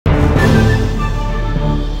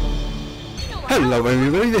Hello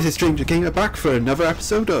everybody, this is Stranger Gamer back for another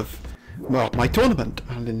episode of, well, my tournament.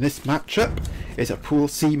 And in this matchup is a Pool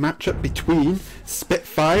C matchup between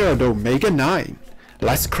Spitfire and Omega 9.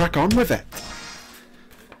 Let's crack on with it.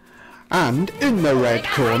 And in the red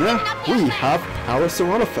corner we have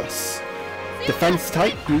Parasaurolophus. Defense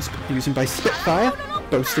type using by Spitfire,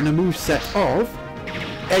 boasting a moveset of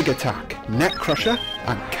Egg Attack, Neck Crusher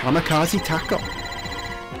and Kamikaze Tackle.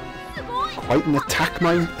 Quite an attack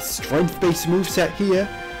mind, strength based moveset here,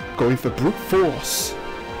 going for brute force.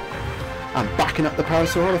 And backing up the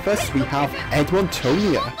Parasaurolophus we have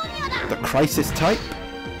Edmontonia, the crisis type,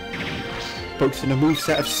 boasting a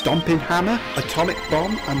moveset of Stomping Hammer, Atomic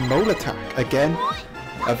Bomb and Mole Attack. Again,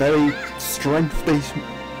 a very strength based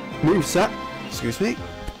moveset, excuse me.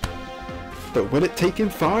 But will it take him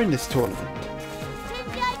far in this tournament?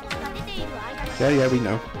 Yeah, we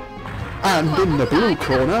know. And in the blue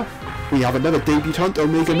corner we have another debutant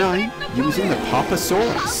Omega 9 using the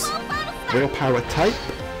Papasaurus. Willpower type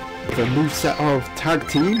with a moveset of Tag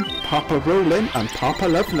Team, Papa Rollin and Papa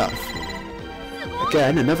Love Love.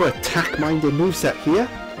 Again, another attack-minded moveset here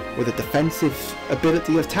with a defensive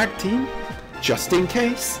ability of Tag Team, just in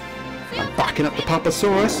case. And backing up the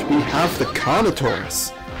Papasaurus we have the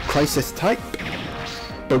Carnotaurus, Crisis type,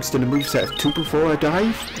 boasting a moveset of 2x4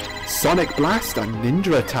 Dive, Sonic Blast and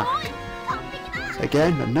Ninja Attack.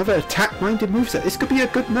 Again, another attack-minded moveset. This could be a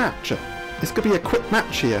good match. This could be a quick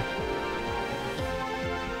match here.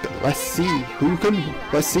 But let's see who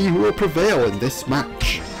will prevail in this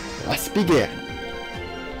match. Let's begin.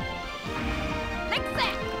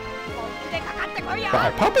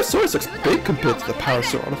 Wow, Papasaurus looks big compared to the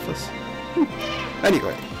Parasaurolophus.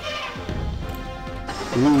 Anyway.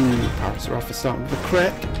 Ooh, Parasaurolophus starting with a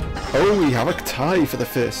crit. Oh, we have a tie for the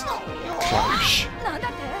first clash.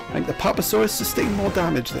 I think the Papasaurus sustained more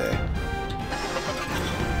damage there.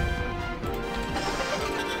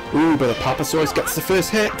 Ooh, but the Papasaurus gets the first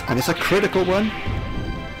hit, and it's a critical one.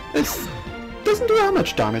 It doesn't do that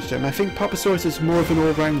much damage to him. I think Papasaurus is more of an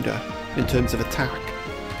all-rounder in terms of attack.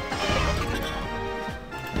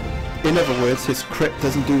 In other words, his crit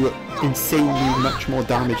doesn't do insanely much more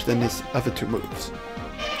damage than his other two moves.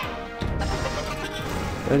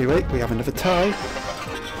 But anyway, we have another tie.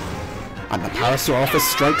 And the Parasaurolophus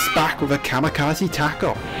strikes back with a Kamikaze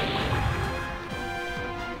Tackle,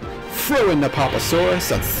 throwing the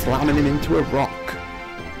Papasaurus and slamming him into a rock.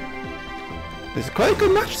 This is quite a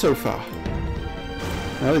good match so far.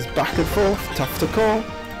 Now it's back and forth, tough to call.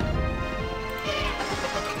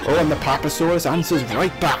 Oh, and the Papasaurus answers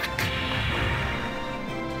right back.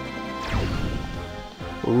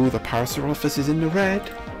 Oh, the Parasaurolophus is in the red.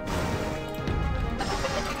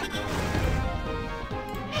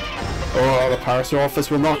 Oh, the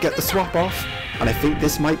Parasaurolophus will not get the swap off, and I think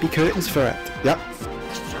this might be curtains for it. Yep.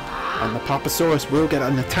 And the Papasaurus will get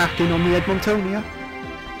an attack in on the Edmontonia.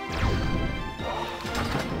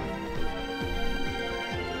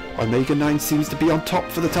 Omega 9 seems to be on top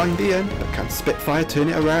for the time being, but can Spitfire turn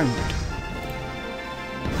it around?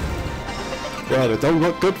 Well, it don't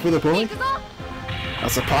look good for the boy,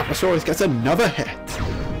 as the Papasaurus gets another hit.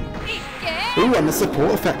 Ooh, and the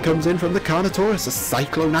support effect comes in from the Carnotaurus. A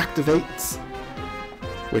Cyclone activates,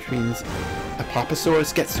 which means a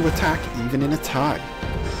Papasaurus gets to attack even in a tie.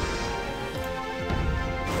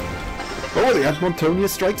 Oh, the Edmontonia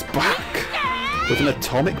strikes back with an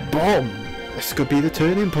Atomic Bomb. This could be the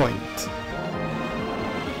turning point.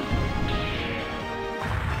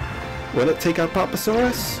 Will it take out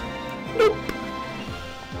Papasaurus? Nope.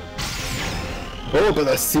 Oh, but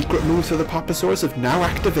the secret moves of the Papasaurus have now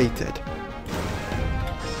activated.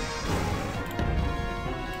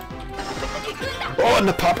 Oh, and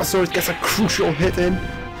the Papasaurus gets a crucial hit in,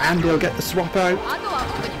 and he'll get the swap out.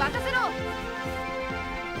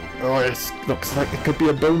 Oh, it looks like it could be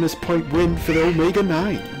a bonus point win for the Omega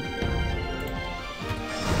 9.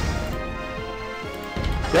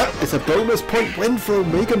 Yep, it's a bonus point win for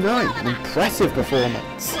Omega 9. An impressive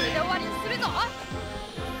performance.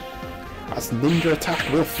 As Ninja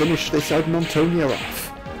Attack will finish this Edmontonia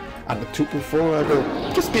off, and the 2x4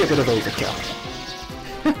 will just be a bit of overkill.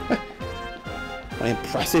 An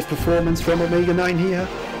impressive performance from Omega 9 here,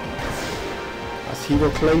 as he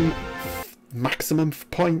will claim maximum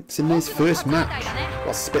points in his first match,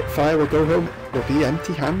 while Spitfire will go home, will be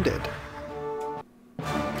empty-handed.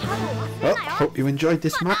 Well, hope you enjoyed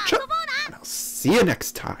this matchup, and I'll see you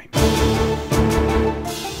next time.